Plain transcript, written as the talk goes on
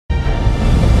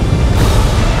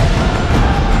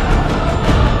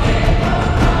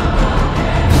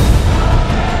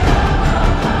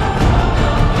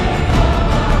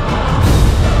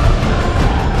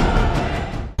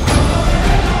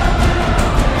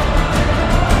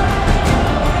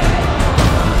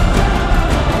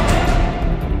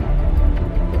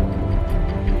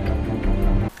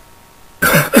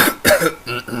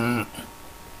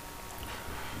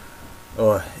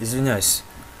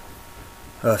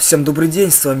Всем добрый день,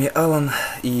 с вами Алан,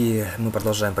 и мы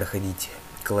продолжаем проходить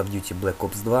Call of Duty Black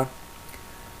Ops 2.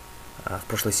 В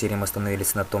прошлой серии мы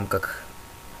остановились на том, как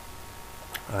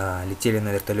летели на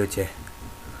вертолете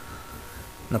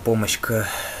на помощь к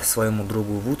своему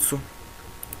другу Вудсу.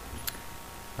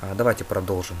 Давайте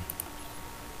продолжим.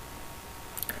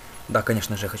 Да,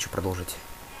 конечно же, я хочу продолжить.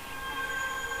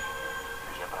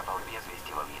 Я пропал без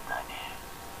вести во Вьетнаме.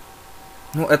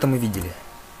 Ну, это мы видели.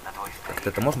 На твой Как-то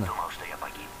это можно? думал, что я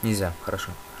погиб. Нельзя,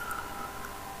 хорошо.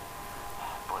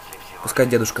 После всего Пускай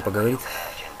дедушка поговорит.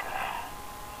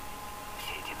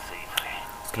 все эти цифры.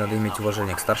 Надо иметь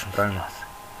уважение к старшим, правильно?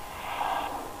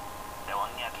 Да он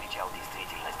не отличал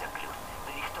действительность от клюв.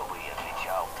 Да и кто бы и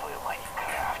отличал, твою мать,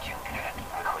 Кравченко.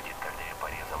 Выходит, когда я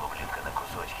порезал ублюдка на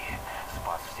кусочки,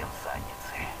 спас всем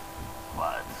задницы.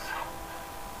 Вудс,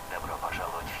 добро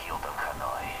пожаловать в Хилтон,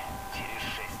 Ханой. Через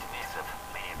 6 месяцев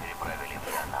меня переправили в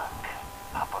Янанг.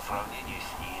 А по сравнению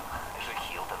с ним, же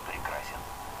Хилтон прекрасен.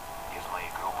 Из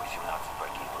моей группы 17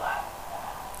 погибло.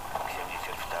 К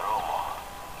 72-му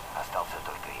остался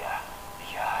только я.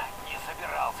 Я не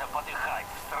собирался подыхать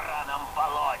в сраном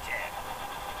болоте.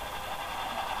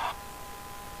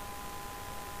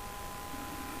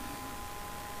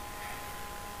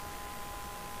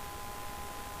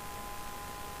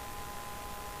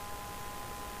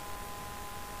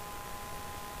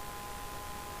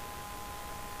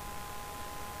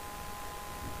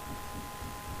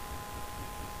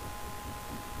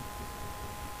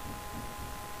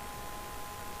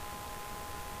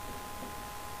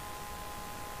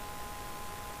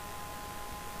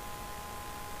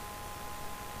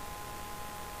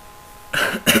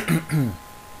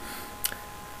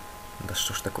 Да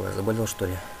что ж такое, заболел что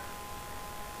ли?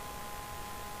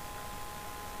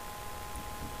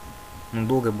 Ну,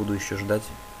 долго буду еще ждать.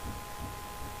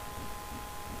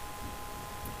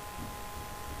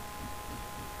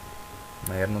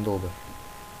 Наверное, долго.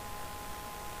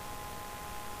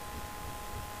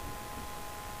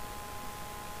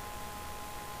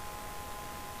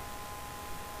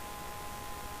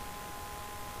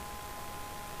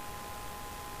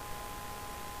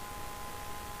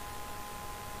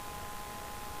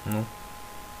 Ну.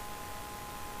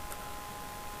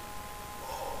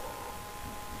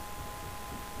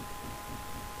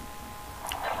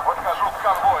 Подхожу к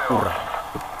конвою. Ура.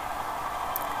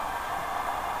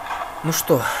 Ну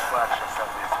что?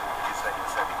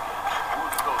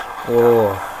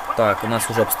 О, так, у нас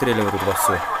уже обстреливают тут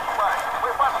вовсю.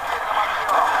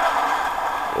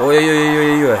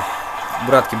 Ой-ой-ой-ой-ой.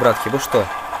 Братки, вы что?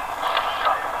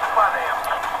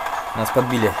 Нас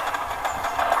подбили.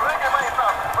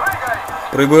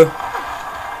 Прыгаю.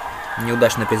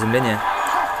 Неудачное приземление.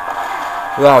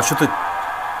 Вау, что ты?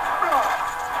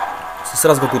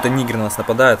 Сразу какой-то нигер на нас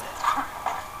нападает.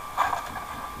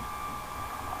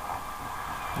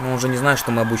 Ну, уже не знаю,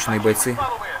 что мы обученные бойцы.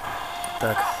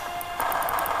 Так.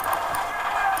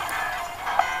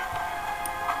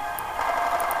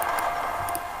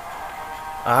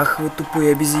 Ах, вы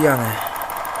тупые обезьяны.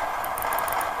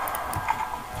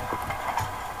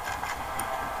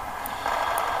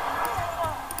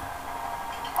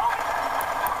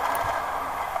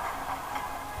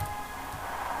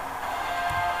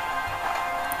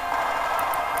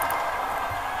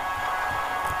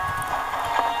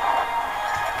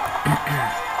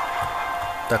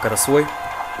 Так, это свой.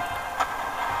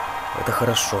 Это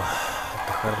хорошо.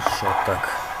 Это хорошо. Так.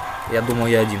 Я думал,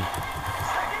 я один.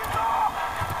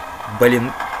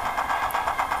 Блин.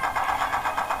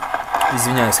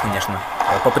 Извиняюсь, конечно.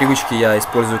 По привычке я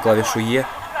использую клавишу Е.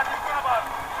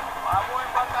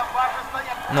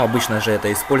 Но обычно же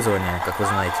это использование, как вы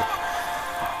знаете.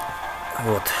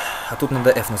 Вот. А тут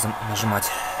надо F нажимать.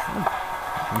 Ну,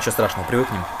 ничего страшного,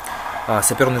 привыкнем.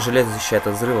 Саперный жилет защищает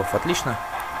от взрывов. Отлично.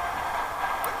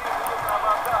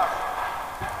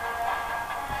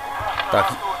 Так,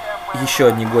 еще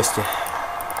одни гости.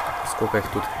 Сколько их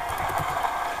тут?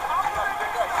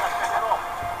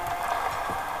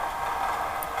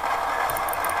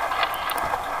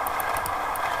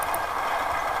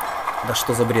 Да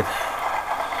что за бред?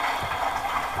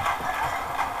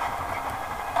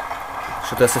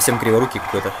 Что-то я совсем криворукий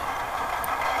какой-то.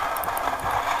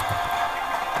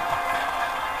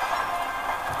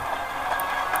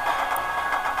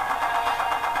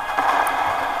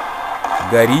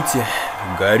 Горите,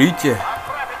 горите.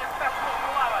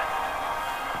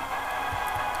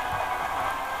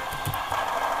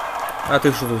 А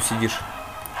ты что тут сидишь?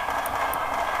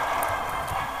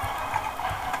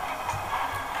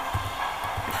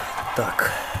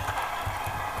 Так.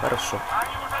 Хорошо.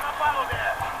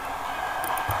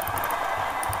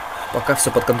 Пока все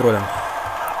под контролем.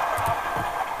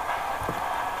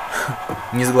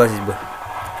 Не сглазить бы.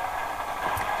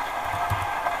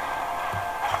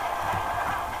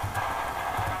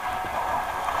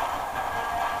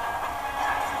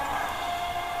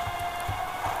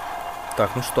 Так,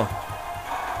 ну что?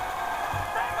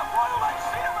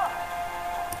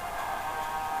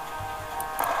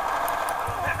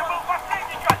 Это был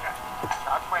последний катер.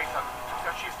 Так, Мейсон,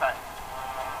 все чисто.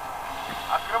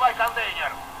 Открывай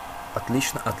контейнер.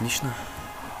 Отлично, отлично.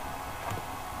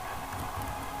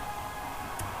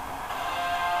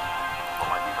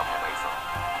 Помоги ко мне, Мейсон.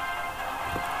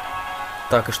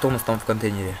 Так, и что у нас там в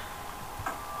контейнере?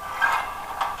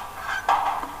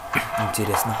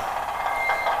 Интересно.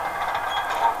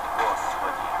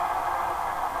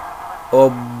 О,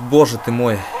 боже ты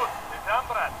мой. Вудс, ты там,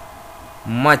 брат?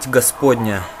 Мать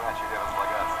Господня. Начали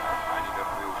разлагаться. Они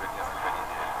мертвы уже несколько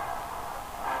недель.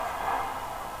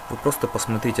 Вы просто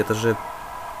посмотрите, это же...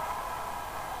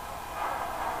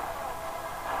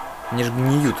 Они же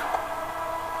гниют.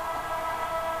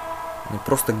 Они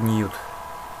просто гниют.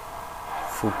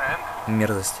 Фу,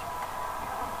 мерзость.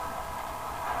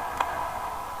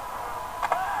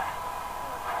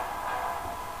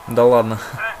 Да ладно.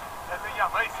 Это я,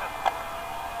 Мейсон.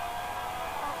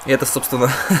 И это, собственно,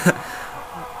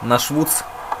 наш Вудс.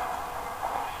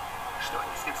 Что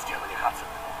они с ним сделали, Хадсон?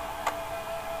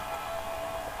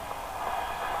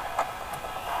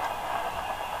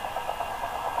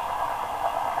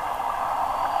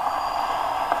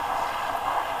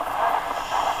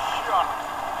 Черт!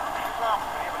 К нам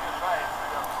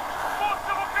приближается.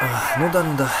 Ну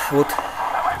да, вот.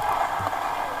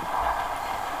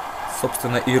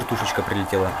 Собственно, и вертушечка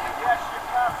прилетела.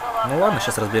 Ну ладно,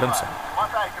 сейчас разберемся.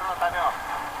 Мотай гранатомет.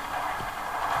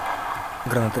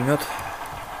 Гранатомет.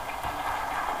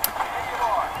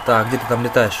 Так, где ты там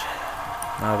летаешь?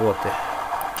 А, вот ты.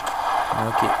 Ну,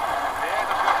 окей.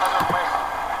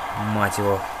 Мать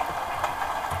его.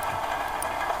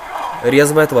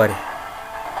 Резвая тварь.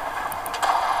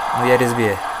 Ну я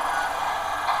резвее.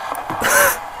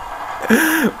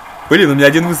 Блин, у меня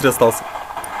один выстрел остался.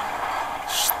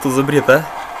 Что за бред, а?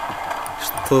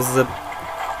 Что за...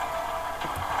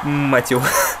 Мать его.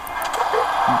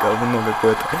 Говно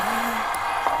какое-то.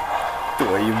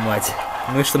 Твою мать.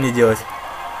 Ну и что мне делать?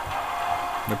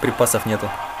 У меня припасов нету.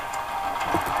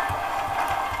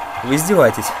 Вы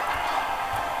издеваетесь?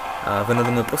 А вы надо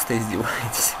мной просто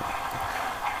издеваетесь.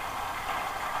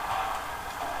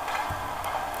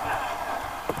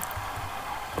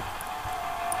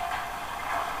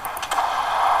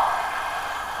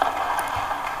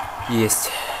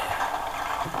 Есть.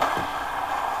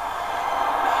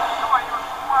 Твою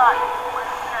мать! Мы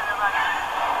сели на них!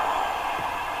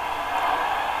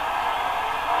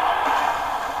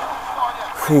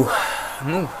 Фух.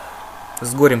 Ну,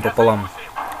 с горем пополам.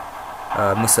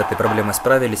 Мы с этой проблемой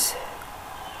справились.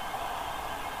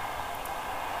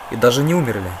 И даже не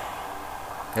умерли.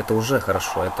 Это уже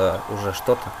хорошо, это уже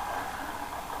что-то.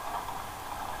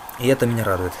 И это меня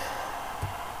радует.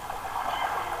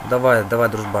 Давай, давай,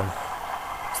 дружбан.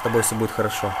 С тобой все будет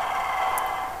хорошо.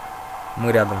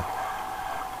 Мы рядом.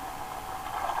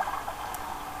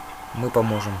 Мы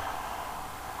поможем.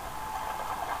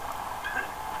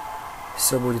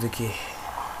 Все будет окей.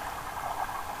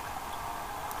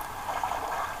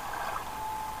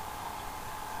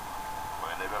 Мы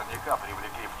наверняка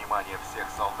привлекли внимание всех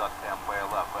солдат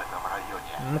МПЛА в этом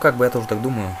районе. Ну, как бы я тоже так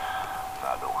думаю.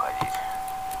 Надо уходить.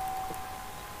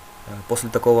 После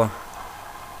такого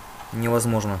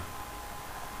невозможно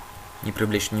не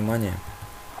привлечь внимание.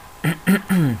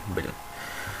 Блин.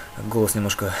 Голос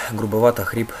немножко грубовато,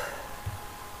 хрип.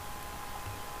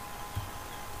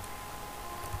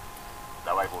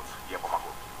 Давай, Вудс, я помогу.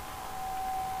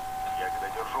 Я тебя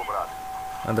держу, брат.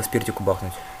 Надо спиртику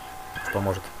бахнуть.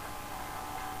 Поможет.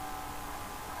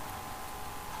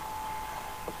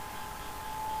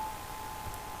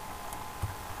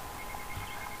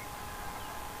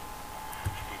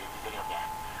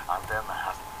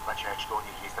 Антенна означает, что у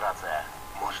них есть рация.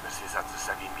 Можно связаться с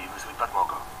обеими и вызвать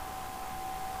подмогу.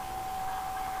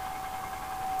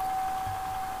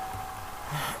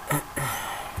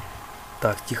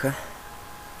 Так, тихо.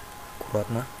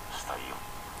 Аккуратно. Стоим.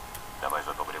 Давай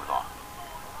за то бревно.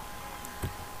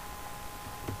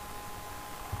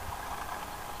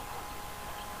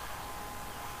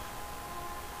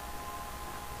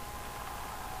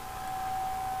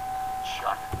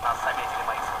 Черт, нас заметили,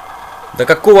 Мейсон. Да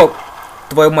какого,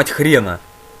 твою мать, хрена?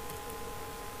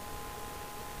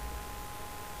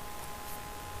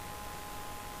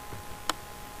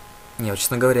 Не, вот,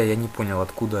 честно говоря, я не понял,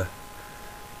 откуда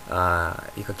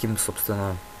и каким,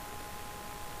 собственно,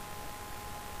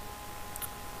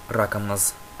 раком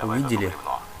нас Давай за то увидели.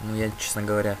 бревно. Ну, я, честно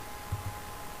говоря,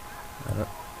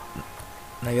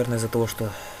 Наверное, из-за того,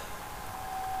 что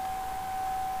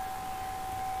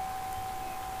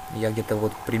я где-то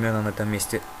вот примерно на этом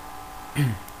месте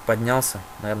поднялся.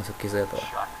 Наверное, все-таки из-за этого.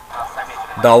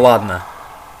 Да ладно.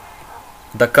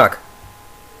 Да как?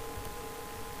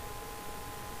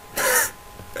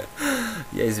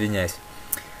 Я извиняюсь.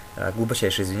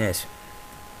 Глубочайше извиняюсь.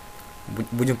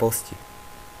 Будем ползти.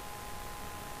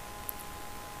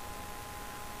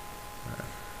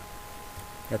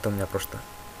 Это у меня просто...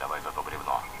 Давай за то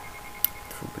бревно.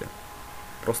 Фу, блин.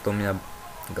 Просто у меня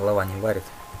голова не варит.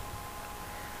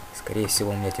 Скорее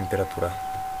всего, у меня температура.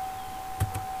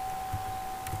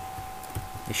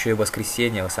 Еще и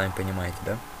воскресенье, вы сами понимаете,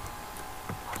 да?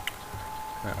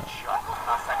 Черт,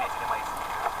 нас заметили мои.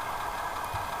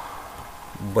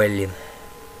 Блин.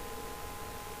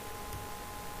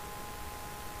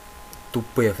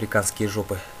 Тупые африканские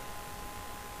жопы.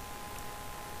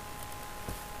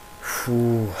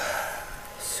 Фу.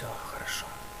 Все, хорошо.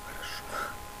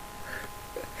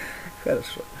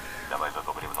 Хорошо. Давай за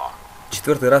то бревно.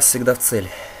 4-й раз всегда в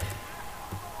цель.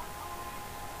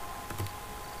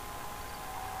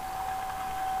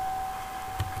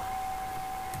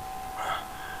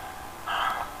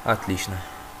 Отлично.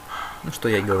 Ну, что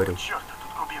я и говорил. Черт, тут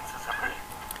кубинцы забыли.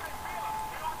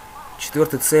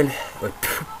 4-й цель. Ой,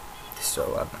 все,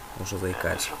 ладно, уже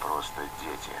заикаюсь. Это просто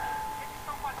дети.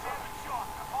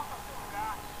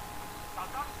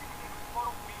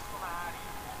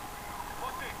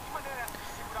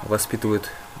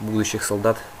 Воспитывают будущих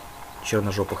солдат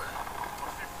черножопых.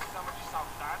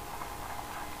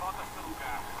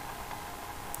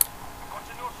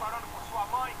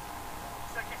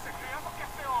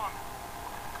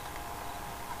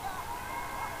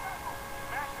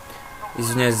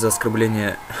 Извиняюсь за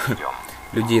оскорбление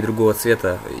людей другого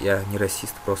цвета. Я не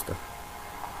расист, просто.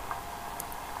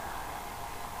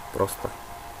 Просто.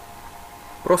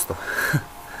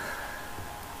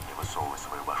 Не высовывай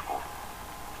свою башку.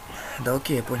 Да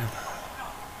окей, я понял.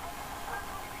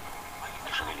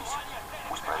 Не шевелись.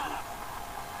 Пусть пройдут.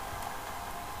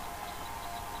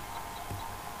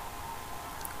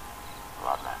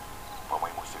 Ладно. По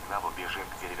моему сигналу бежим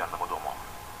к деревянному дому.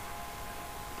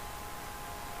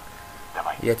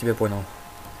 Давай. Я тебя понял.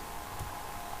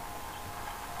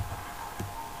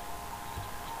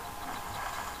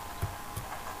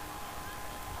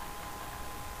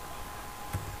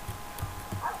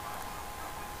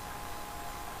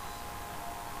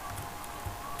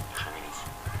 Не шевелись.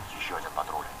 Еще один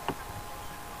патруль.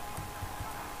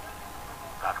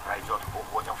 Как пройдет,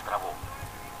 уходим в траву.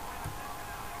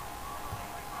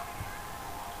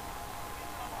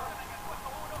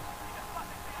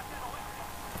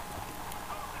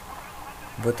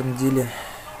 В этом деле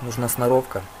нужна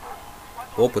сноровка,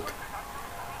 опыт,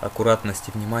 аккуратность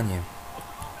и внимание.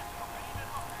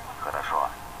 Хорошо.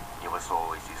 Не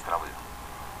высовывайся из травы.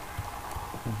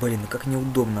 Блин, ну как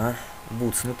неудобно, а?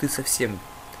 Вудс, ну ты совсем...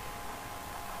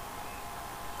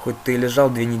 Хоть ты и лежал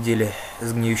 2 недели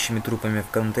с гниющими трупами в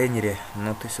контейнере,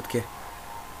 но ты все-таки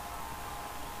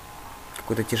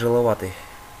какой-то тяжеловатый.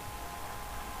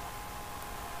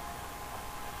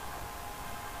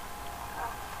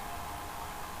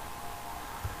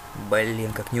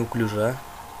 Блин, как неуклюже,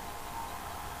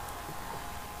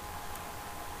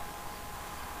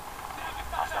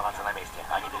 а? Оставаться на месте,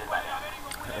 они перед нами.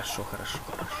 Хорошо.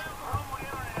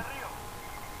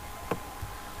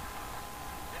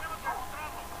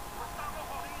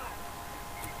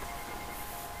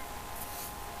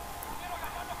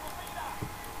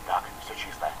 Так, все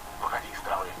чисто. Выходи из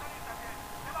травы.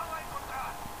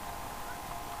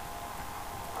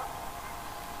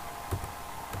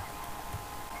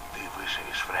 Ты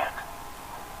выживешь, Фрэнк.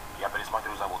 Я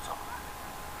присмотрю за Вудсом.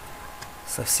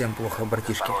 Совсем плохо,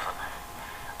 братишки. Осторожен.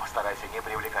 Постарайся не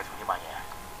привлекать внимания.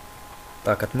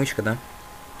 Так, отмычка, да?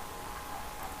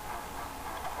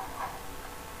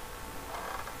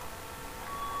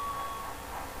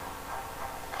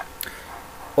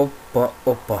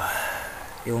 Опа.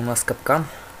 И у нас капкан.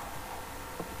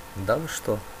 Да вы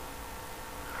что?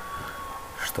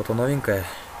 Что-то новенькое.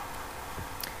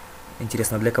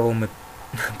 Интересно, для кого мы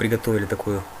приготовили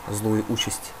такую злую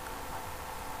участь?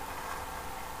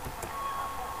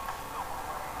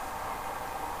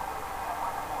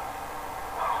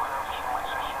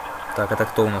 Так, это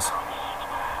кто у нас?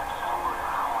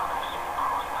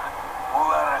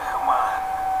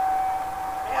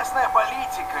 Местная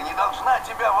политика не должна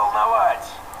тебя волновать.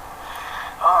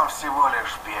 Он всего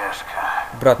лишь пешка.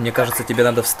 Брат, мне кажется, тебе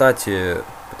надо встать,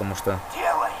 потому что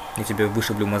Делай, я тебе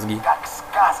вышиблю мозги. как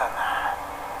сказано.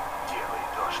 Делай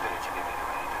то, что я тебе велю,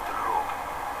 или ты труп.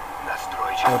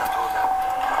 Настрой частоту.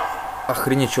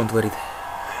 Охренеть, что он творит. Ты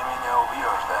меня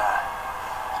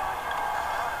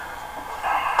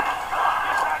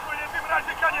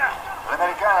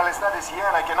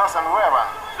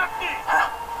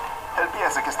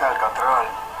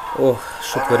Ох,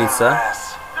 что творится, а?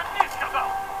 Заткнись, сказал!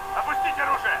 Опустите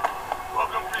оружие!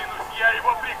 Богом клянусь, я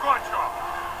его прикончу!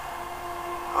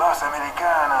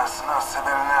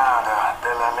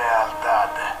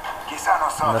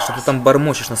 Да что ты там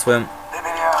бормочешь на своем...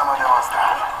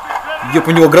 Ёп,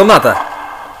 у него граната!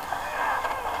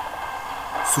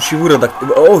 Сущий выродок.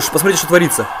 О, посмотрите, что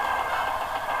творится.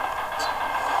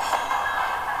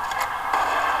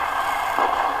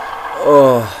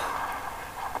 О.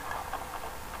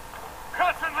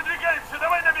 Хадсон, выдвигаемся,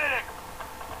 давай на берег!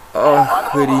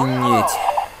 Охренеть.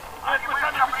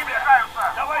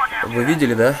 Вы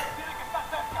видели, да?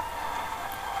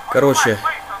 Короче,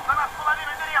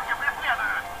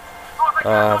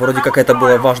 вроде как это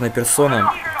была важная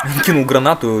персона. Он кинул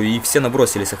гранату, и все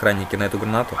набросились, охранники, на эту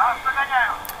гранату.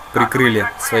 Прикрыли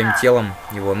своим телом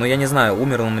его. Но я не знаю,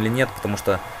 умер он или нет, потому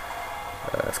что...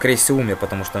 скорее всего, умер,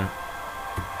 потому что...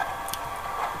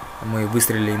 мы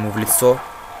выстрелили ему в лицо.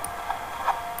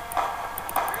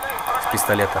 С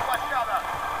пистолета.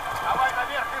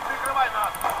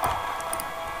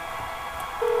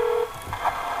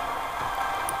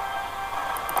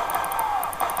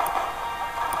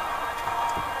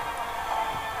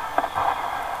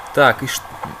 Так, и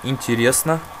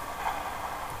интересно.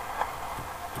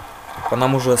 По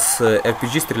нам уже с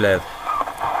RPG стреляют.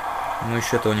 Ну,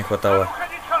 еще этого не хватало.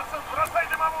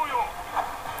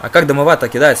 А как дымовая-то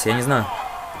кидается? Я не знаю.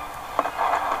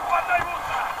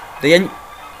 Да я не...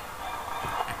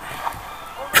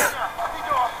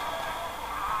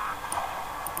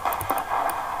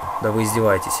 Да вы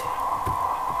издеваетесь.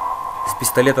 С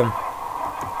пистолетом.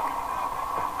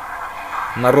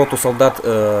 На роту солдат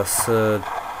с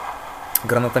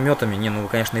гранатометами. Не, ну вы,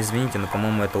 конечно, извините, но,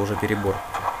 по-моему, это уже перебор.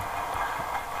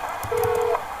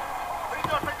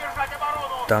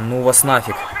 Да ну вас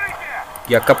нафиг.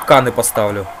 Я капканы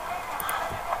поставлю.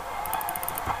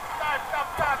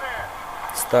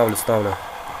 Ставлю.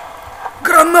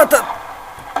 Граната!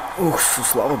 Ух,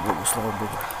 слава богу, слава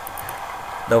богу.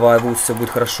 Давай, Вудс, все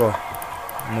будет хорошо.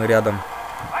 Мы рядом.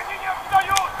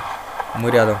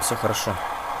 Мы рядом, все хорошо.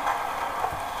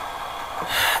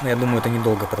 Но я думаю, это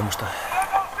недолго, потому что...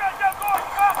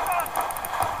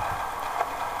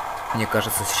 мне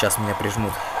кажется, сейчас меня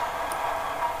прижмут.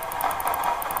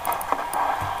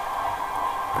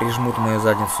 Прижмут мою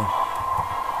задницу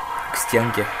к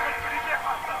стенке.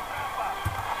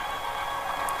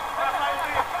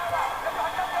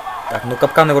 Так, ну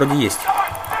капканы вроде есть.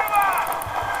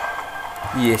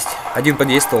 Есть. Один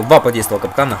подействовал, два подействовал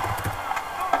капкана.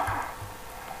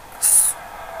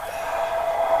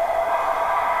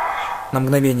 На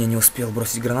мгновение не успел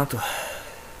бросить гранату.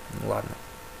 Ну, ладно.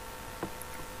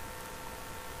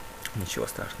 Ничего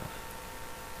страшного.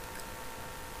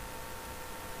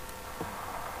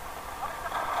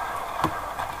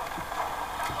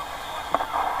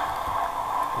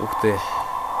 Ух ты.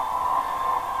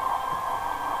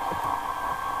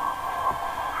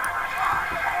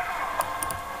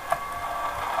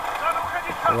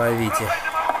 Ловите.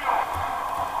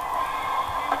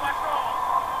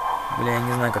 Бля, я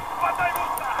не знаю как.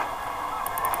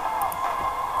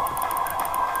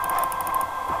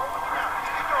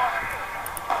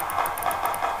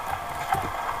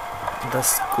 Да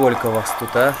сколько вас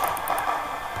тут, а?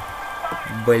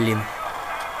 Блин.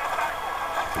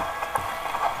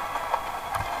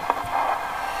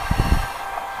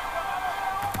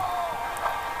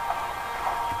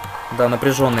 Да,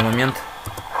 напряженный момент.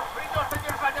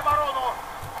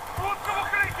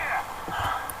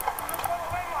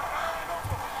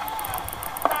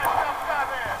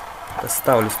 Да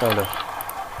ставлю.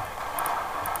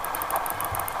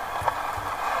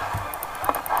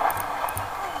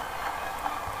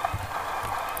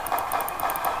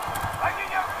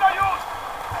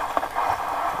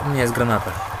 У меня есть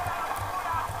граната.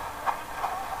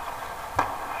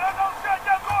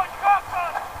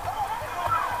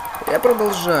 Я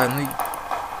продолжаю, ну и...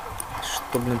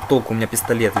 что, блин, толку, у меня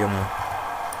пистолет, ё-моё.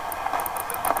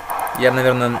 Я,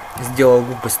 наверное, сделал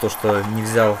глупость, то, что не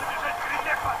взял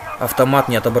автомат,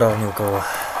 не отобрал ни у кого.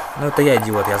 Ну, это я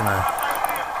идиот, я знаю.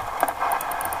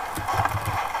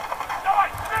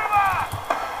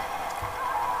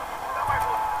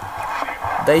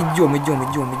 Да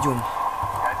идем.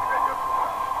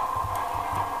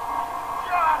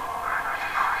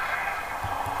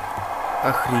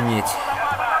 Охренеть.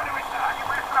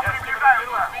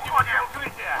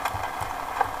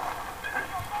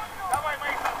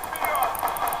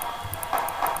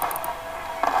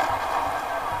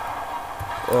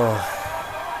 О.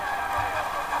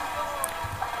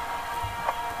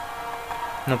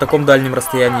 На таком дальнем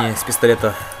расстоянии с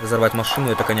пистолета взорвать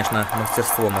машину, это, конечно,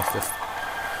 мастерство.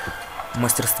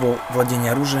 мастерство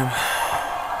владения оружием.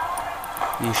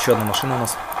 И еще одна машина у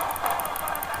нас.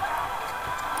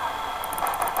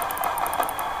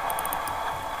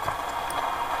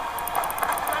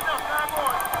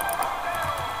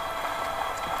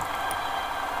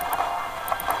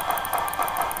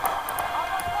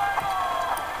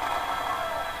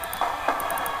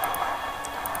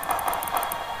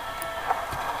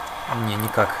 Не,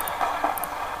 никак.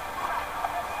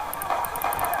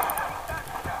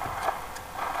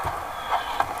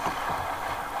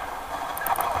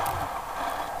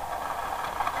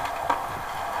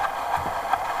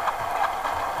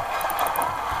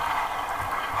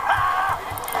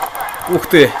 Ух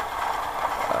ты!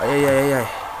 Ай-яй-яй-яй.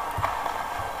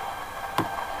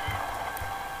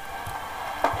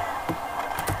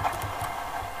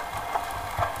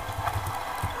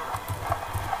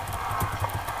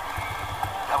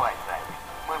 Давай, Тайм,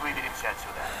 мы выберемся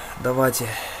отсюда. Давайте.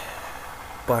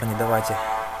 Парни, давайте.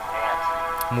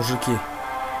 Мужики.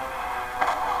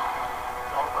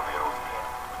 Долбаные русские.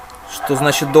 Что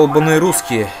значит долбаные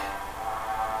русские?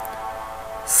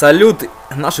 Салют!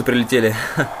 Наши прилетели.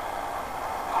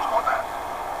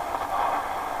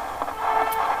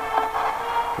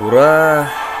 Ура!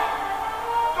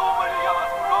 Думали, я вас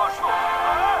брошу?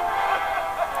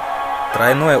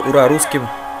 Тройное ура русским.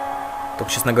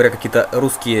 Только, честно говоря, какие-то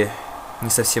русские, не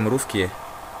совсем русские.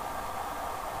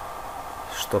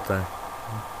 Что-то.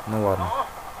 Ну ладно.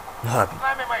 Ладно. С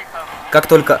нами, Мейсон. Как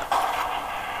только...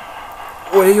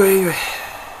 Ой-ой-ой.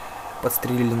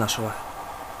 Подстрелили нашего.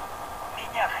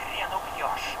 Меня хрен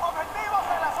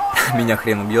убьешь. Меня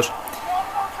хрен убьешь.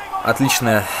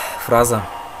 Отличная фраза.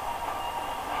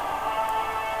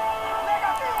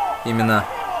 Именно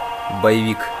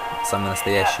боевик самый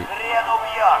настоящий. Хрен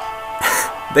убьешь.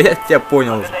 Да я тебя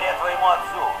понял уже. Благодаря твоему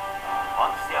отцу.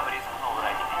 Он всем рискнул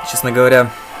ради меня. Честно говоря,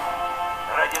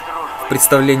 Ради дружбы.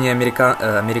 представление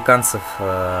американцев,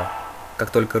 как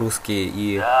только русские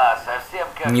и Да, совсем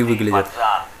как не ты, выглядят.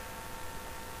 пацан.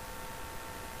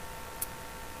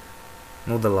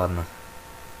 Ну да ладно.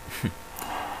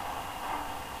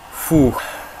 Фух.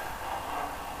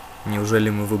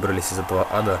 Неужели мы выбрались из этого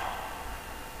ада?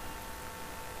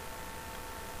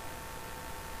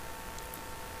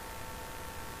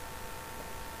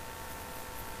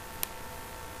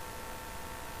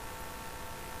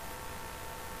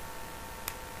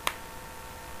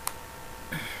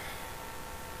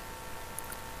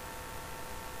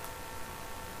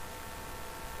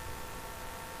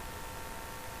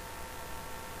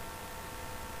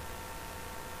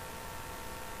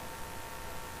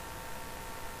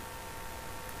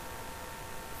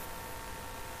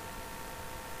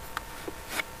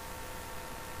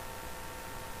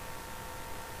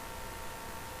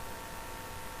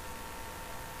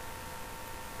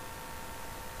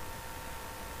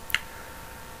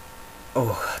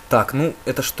 Ох, так, ну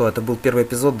это что? Это был первый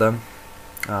эпизод, да?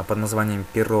 Под названием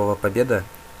 «Первого победа».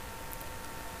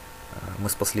 Мы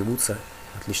спасли Вудса.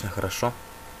 Отлично, хорошо.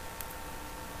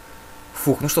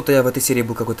 Фух, ну что-то я в этой серии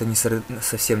был какой-то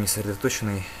совсем не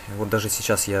сосредоточенный. Вот даже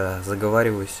сейчас я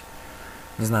заговариваюсь.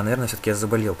 Не знаю, наверное, все-таки я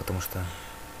заболел, потому что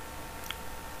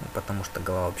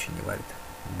голова вообще не варит.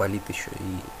 Болит еще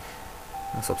и,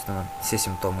 ну, собственно, все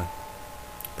симптомы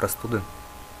простуды.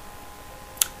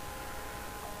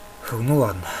 Фу, ну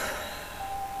ладно.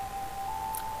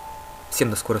 Всем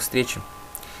до скорой встречи.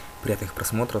 Приятных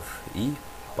просмотров и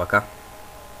пока.